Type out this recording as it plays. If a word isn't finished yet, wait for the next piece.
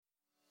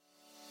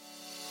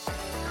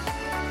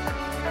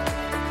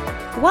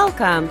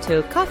Welcome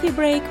to Coffee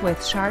Break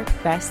with Sharp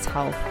Best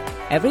Health.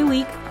 Every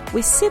week,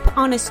 we sip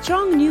on a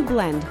strong new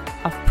blend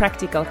of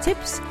practical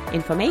tips,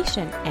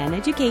 information, and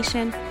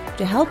education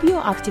to help you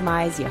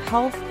optimize your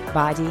health,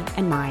 body,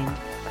 and mind.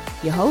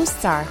 Your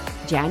hosts are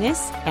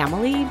Janice,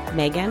 Emily,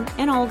 Megan,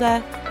 and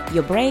Olga.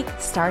 Your break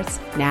starts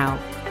now.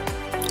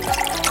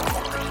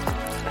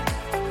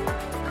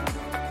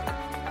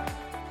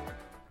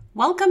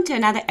 Welcome to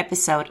another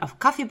episode of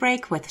Coffee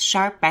Break with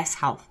Sharp Best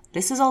Health.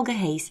 This is Olga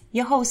Hayes,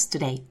 your host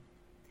today.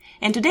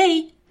 And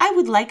today, I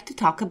would like to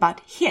talk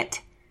about HIIT.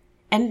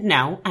 And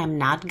no, I'm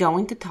not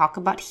going to talk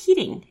about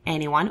hitting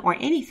anyone or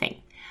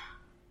anything.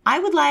 I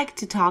would like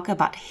to talk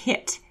about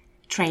HIIT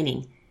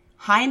training,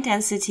 high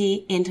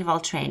intensity interval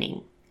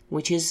training,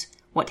 which is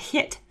what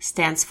HIIT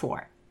stands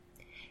for.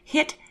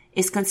 HIIT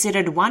is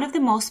considered one of the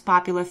most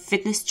popular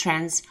fitness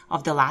trends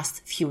of the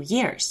last few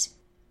years.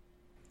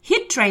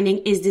 HIIT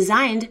training is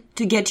designed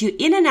to get you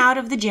in and out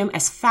of the gym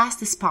as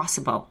fast as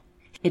possible.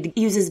 It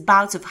uses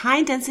bouts of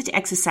high-intensity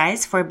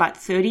exercise for about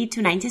 30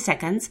 to 90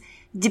 seconds,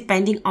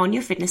 depending on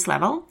your fitness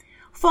level,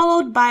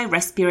 followed by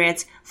rest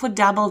periods for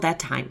double that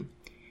time.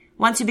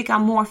 Once you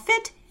become more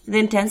fit, the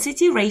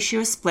intensity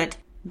ratio split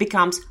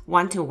becomes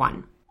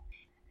 1-to-1.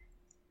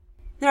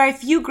 There are a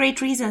few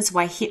great reasons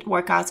why HIIT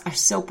workouts are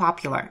so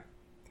popular.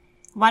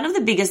 One of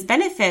the biggest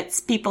benefits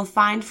people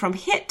find from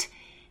HIIT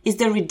is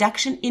the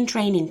reduction in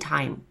training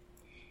time.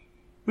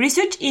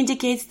 Research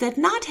indicates that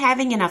not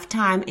having enough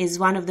time is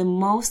one of the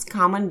most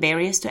common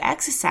barriers to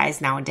exercise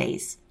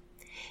nowadays.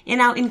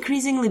 In our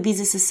increasingly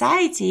busy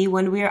society,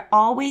 when we are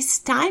always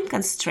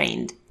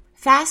time-constrained,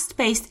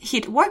 fast-paced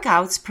HIIT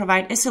workouts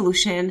provide a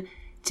solution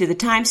to the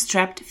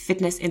time-strapped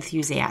fitness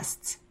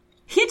enthusiasts.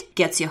 HIIT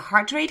gets your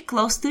heart rate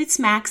close to its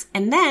max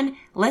and then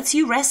lets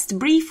you rest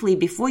briefly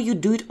before you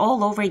do it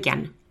all over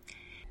again.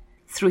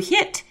 Through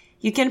HIIT,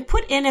 you can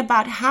put in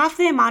about half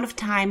the amount of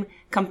time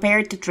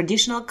compared to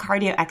traditional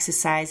cardio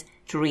exercise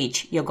to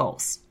reach your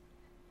goals.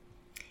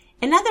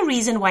 Another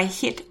reason why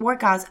HIIT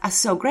workouts are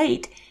so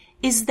great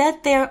is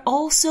that they're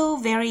also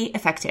very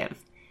effective.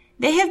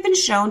 They have been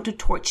shown to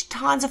torch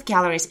tons of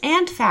calories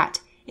and fat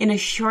in a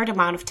short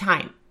amount of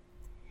time.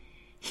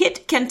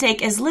 HIIT can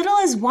take as little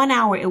as 1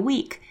 hour a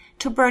week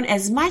to burn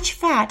as much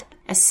fat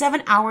as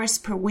 7 hours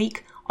per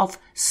week of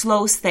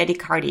slow, steady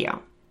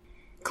cardio.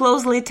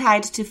 Closely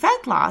tied to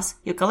fat loss,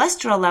 your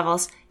cholesterol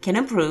levels can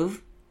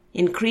improve,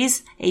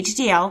 increase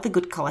HDL, the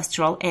good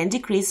cholesterol, and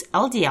decrease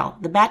LDL,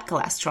 the bad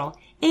cholesterol,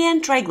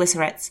 and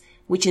triglycerides,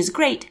 which is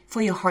great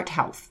for your heart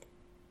health.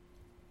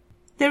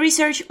 The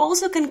research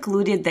also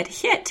concluded that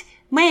HIIT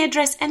may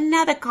address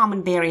another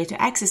common barrier to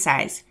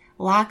exercise,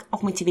 lack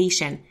of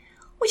motivation,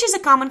 which is a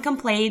common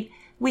complaint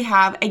we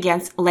have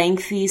against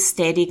lengthy,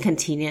 steady,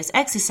 continuous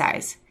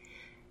exercise.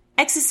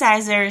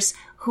 Exercisers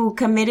who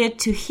committed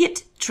to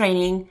HIIT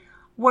training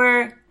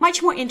were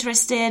much more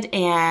interested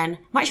and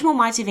much more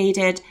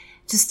motivated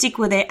to stick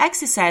with their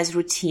exercise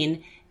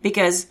routine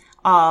because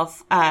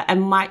of a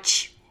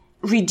much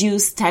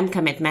reduced time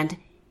commitment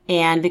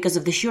and because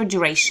of the short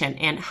duration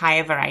and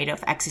higher variety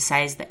of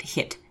exercise that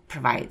HIIT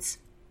provides.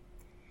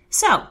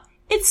 So,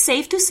 it's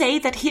safe to say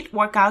that HIIT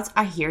workouts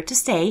are here to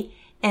stay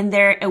and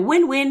they're a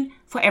win-win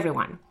for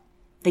everyone.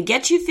 They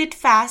get you fit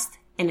fast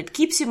and it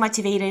keeps you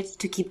motivated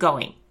to keep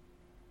going.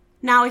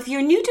 Now, if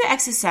you're new to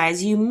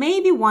exercise, you may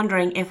be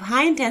wondering if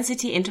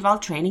high-intensity interval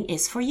training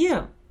is for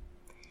you.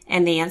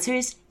 And the answer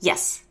is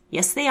yes.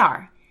 Yes, they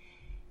are.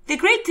 The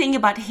great thing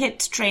about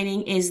HIIT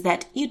training is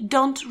that you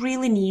don't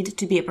really need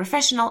to be a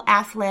professional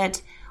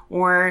athlete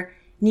or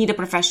need a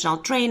professional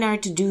trainer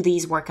to do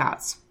these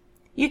workouts.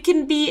 You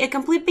can be a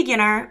complete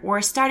beginner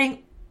or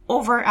starting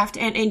over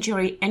after an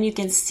injury, and you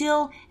can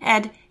still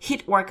add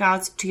HIIT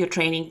workouts to your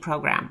training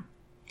program.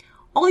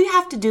 All you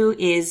have to do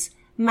is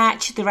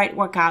match the right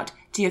workout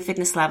to your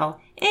fitness level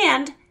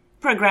and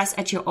progress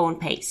at your own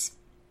pace.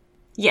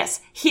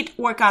 Yes, HIIT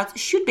workouts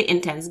should be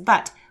intense,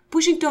 but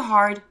pushing too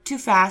hard, too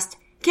fast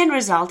can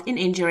result in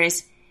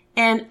injuries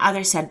and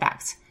other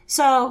setbacks.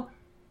 So,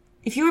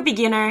 if you're a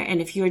beginner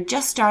and if you're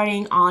just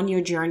starting on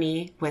your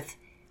journey with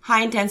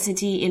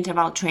high-intensity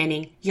interval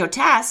training, your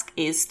task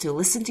is to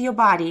listen to your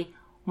body,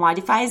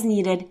 modify as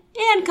needed,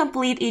 and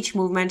complete each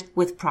movement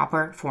with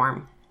proper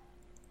form.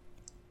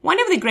 One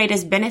of the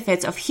greatest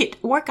benefits of HIIT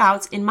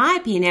workouts, in my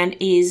opinion,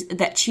 is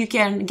that you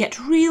can get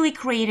really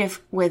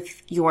creative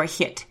with your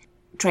HIIT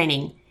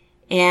training.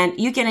 And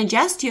you can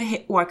adjust your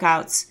HIIT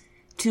workouts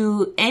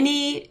to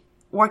any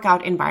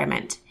workout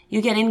environment.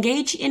 You can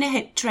engage in a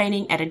HIIT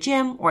training at a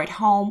gym or at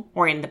home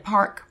or in the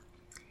park.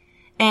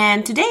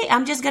 And today,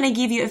 I'm just going to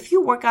give you a few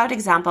workout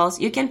examples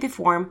you can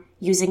perform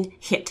using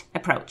HIIT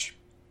approach.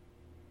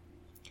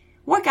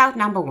 Workout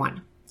number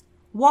 1,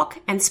 walk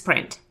and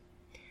sprint.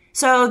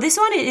 So this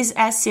one is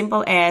as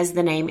simple as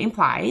the name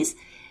implies.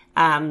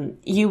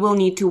 You will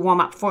need to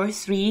warm up for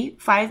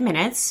 3-5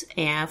 minutes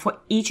for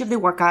each of the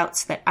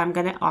workouts that I'm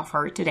going to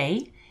offer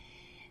today.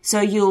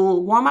 So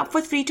you'll warm up for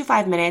 3 to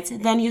 5 minutes.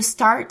 Then you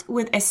start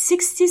with a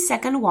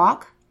 60-second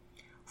walk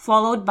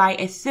followed by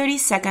a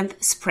 30-second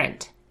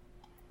sprint.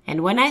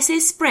 And when I say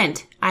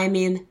sprint, I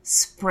mean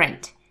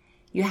sprint.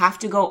 You have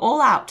to go all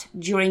out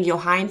during your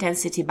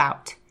high-intensity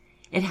bout.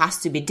 It has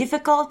to be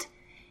difficult,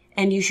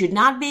 and you should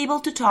not be able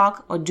to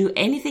talk or do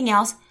anything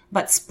else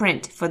but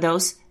sprint for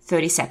those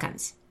 30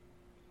 seconds.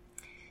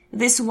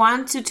 This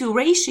 1-to-2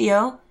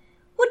 ratio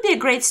would be a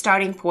great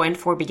starting point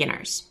for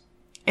beginners.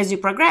 As you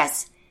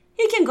progress,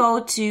 you can go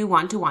to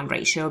 1-to-1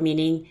 ratio,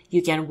 meaning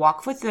you can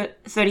walk for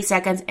 30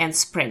 seconds and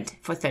sprint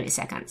for 30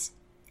 seconds.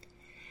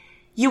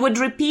 You would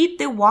repeat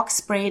the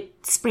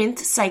walk-sprint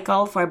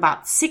cycle for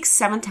about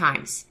 6-7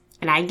 times,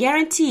 and I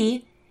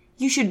guarantee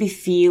you should be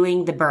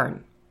feeling the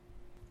burn.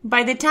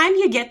 By the time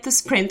you get to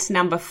sprint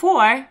number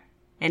 4,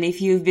 and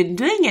if you've been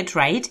doing it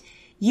right,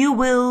 you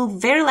will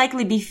very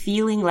likely be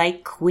feeling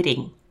like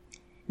quitting.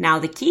 Now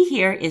the key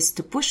here is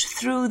to push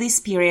through this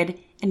period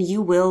and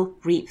you will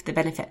reap the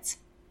benefits.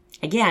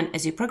 Again,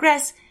 as you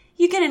progress,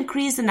 you can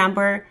increase the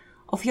number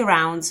of your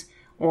rounds,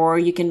 or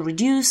you can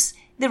reduce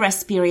the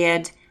rest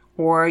period,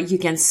 or you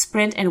can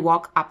sprint and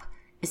walk up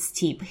a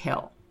steep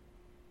hill.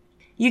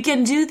 You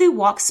can do the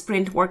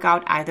walk-sprint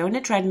workout either on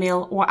a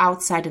treadmill or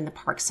outside in the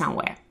park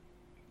somewhere.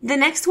 The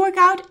next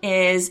workout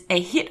is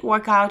a HIIT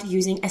workout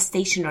using a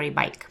stationary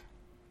bike.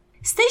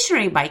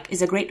 Stationary bike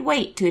is a great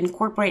way to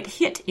incorporate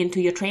HIIT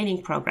into your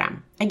training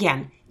program.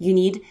 Again, you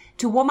need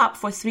to warm up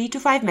for 3 to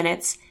 5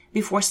 minutes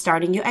before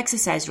starting your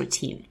exercise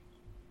routine.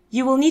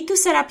 You will need to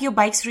set up your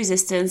bike's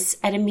resistance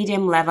at a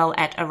medium level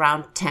at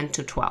around 10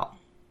 to 12.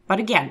 But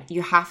again,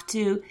 you have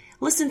to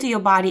listen to your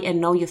body and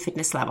know your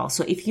fitness level.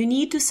 So if you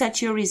need to set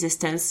your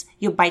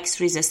bike's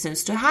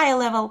resistance to a higher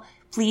level,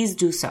 please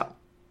do so.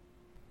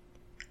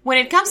 When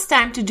it comes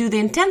time to do the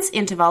intense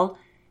interval,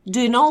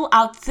 do an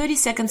all-out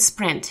 30-second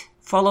sprint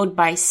followed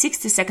by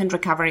 60-second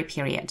recovery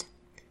period.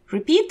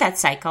 Repeat that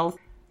cycle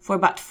for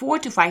about 4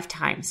 to 5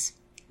 times.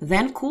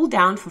 Then cool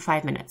down for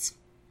 5 minutes.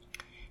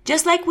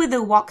 Just like with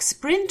the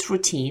walk-sprint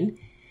routine,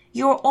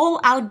 your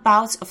all-out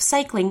bouts of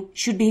cycling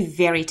should be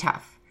very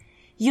tough.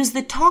 Use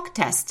the talk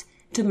test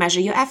to measure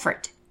your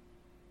effort.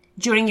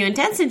 During your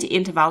intensity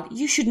interval,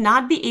 you should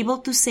not be able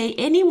to say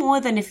any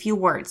more than a few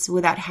words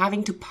without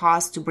having to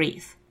pause to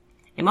breathe.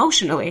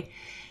 Emotionally,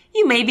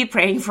 you may be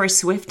praying for a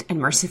swift and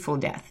merciful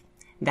death.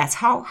 That's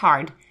how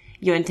hard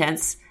your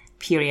intense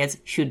periods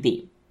should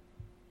be.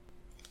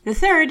 The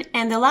third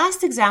and the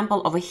last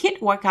example of a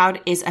HIIT workout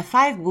is a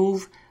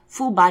 5-move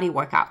full body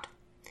workout.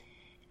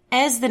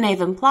 As the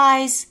name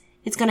implies,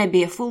 it's going to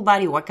be a full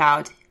body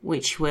workout,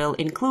 which will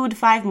include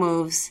 5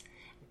 moves,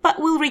 but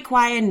will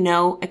require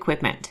no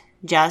equipment,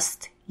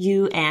 just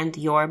you and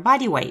your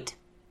body weight.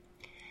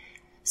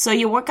 So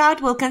your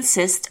workout will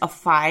consist of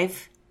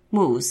 5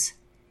 moves.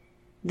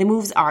 The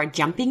moves are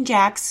jumping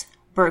jacks,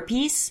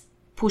 burpees,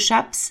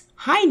 push-ups,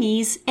 high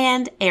knees,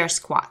 and air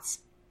squats.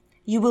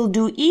 You will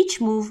do each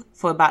move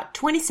for about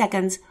 20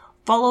 seconds,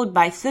 followed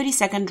by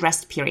 30-second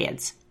rest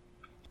periods.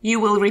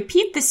 You will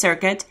repeat the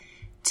circuit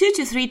 2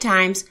 to 3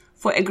 times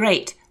for a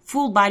great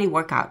full body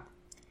workout.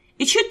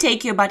 It should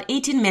take you about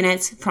 18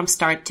 minutes from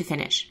start to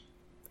finish.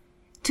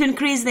 To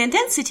increase the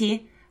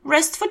intensity,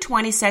 rest for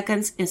 20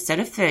 seconds instead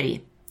of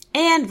 30,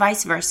 and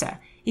vice versa.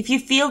 If you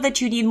feel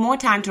that you need more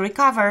time to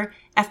recover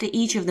after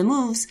each of the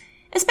moves,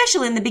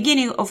 especially in the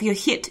beginning of your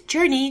HIIT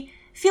journey,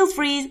 feel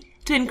free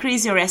to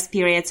increase your rest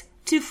periods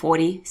to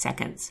 40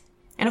 seconds.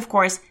 And of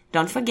course,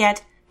 don't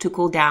forget to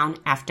cool down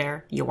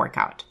after your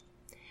workout.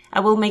 I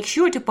will make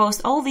sure to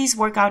post all these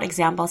workout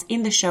examples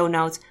in the show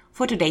notes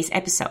for today's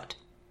episode.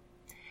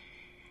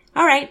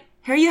 All right,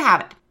 here you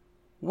have it.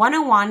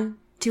 101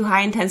 to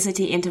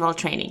high-intensity interval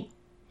training.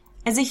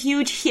 As a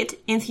huge HIIT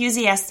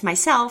enthusiast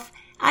myself,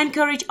 I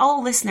encourage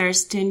all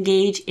listeners to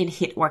engage in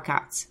HIIT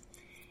workouts.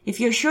 If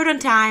you're short on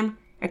time,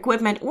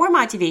 equipment, or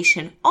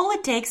motivation, all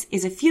it takes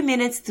is a few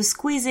minutes to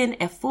squeeze in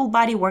a full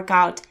body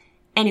workout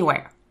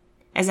anywhere.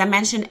 As I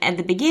mentioned at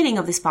the beginning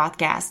of this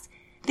podcast,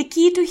 the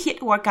key to HIIT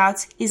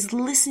workouts is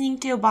listening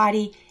to your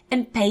body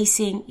and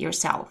pacing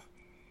yourself.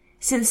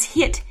 Since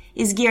HIIT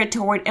is geared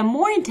toward a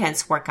more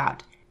intense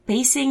workout,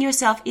 pacing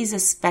yourself is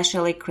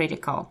especially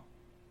critical,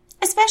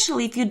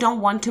 especially if you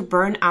don't want to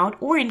burn out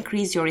or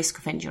increase your risk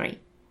of injury.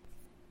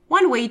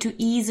 One way to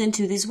ease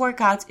into these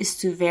workouts is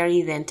to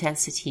vary the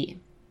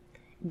intensity.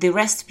 The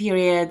rest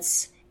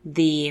periods,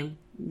 the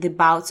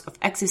bouts of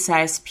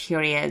exercise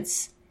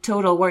periods,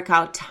 total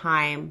workout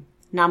time,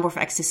 number of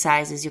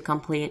exercises you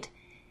complete.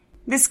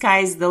 The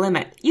sky's the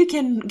limit. You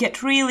can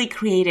get really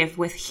creative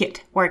with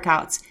HIIT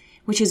workouts,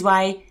 which is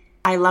why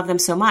I love them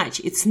so much.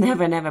 It's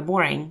never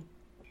boring.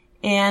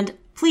 And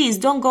please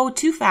don't go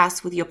too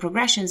fast with your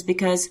progressions,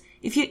 because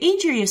if you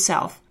injure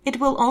yourself, it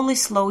will only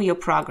slow your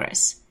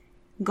progress.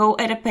 Go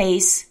at a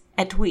pace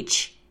at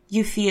which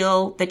you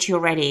feel that you're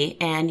ready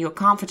and you're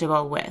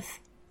comfortable with.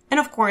 And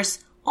of course,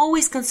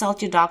 always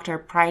consult your doctor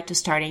prior to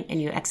starting a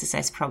new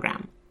exercise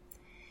program.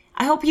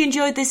 I hope you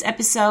enjoyed this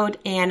episode,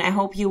 and I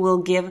hope you will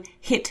give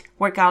HIIT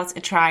workouts a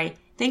try.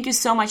 Thank you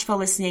so much for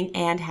listening,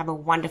 and have a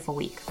wonderful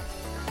week.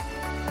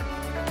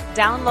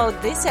 Download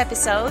this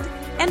episode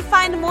And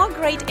find more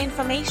great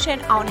information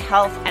on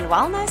health and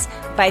wellness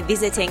by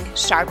visiting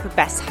Sharp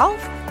Best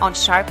Health on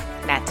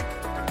SharpNet.